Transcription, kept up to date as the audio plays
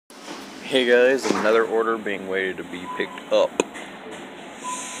Hey guys, another order being waited to be picked up.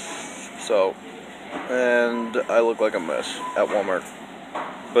 So, and I look like a mess at Walmart.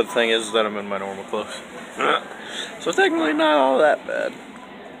 But the thing is that I'm in my normal clothes. So technically not all that bad.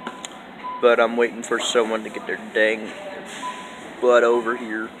 But I'm waiting for someone to get their dang butt over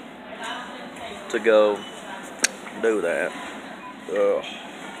here to go do that. Ugh.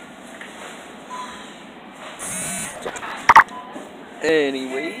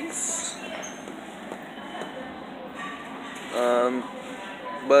 Anyways.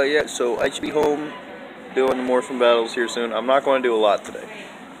 But yeah, so I should be home doing the Morphin battles here soon. I'm not going to do a lot today.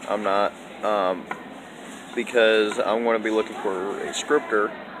 I'm not, because I'm going to be looking for a scripter.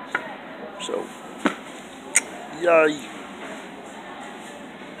 So, yay!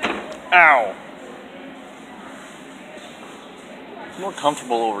 Ow! It's more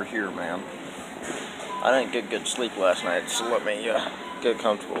comfortable over here, man. I didn't get good sleep last night, so let me get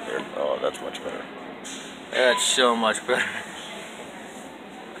comfortable here. Oh, that's much better. That's so much better.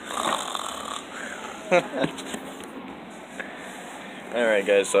 Alright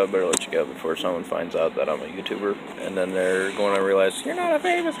guys, so I better let you go before someone finds out that I'm a YouTuber, and then they're going to realize, you're not a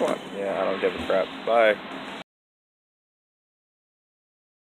famous one. Yeah, I don't give a crap. Bye.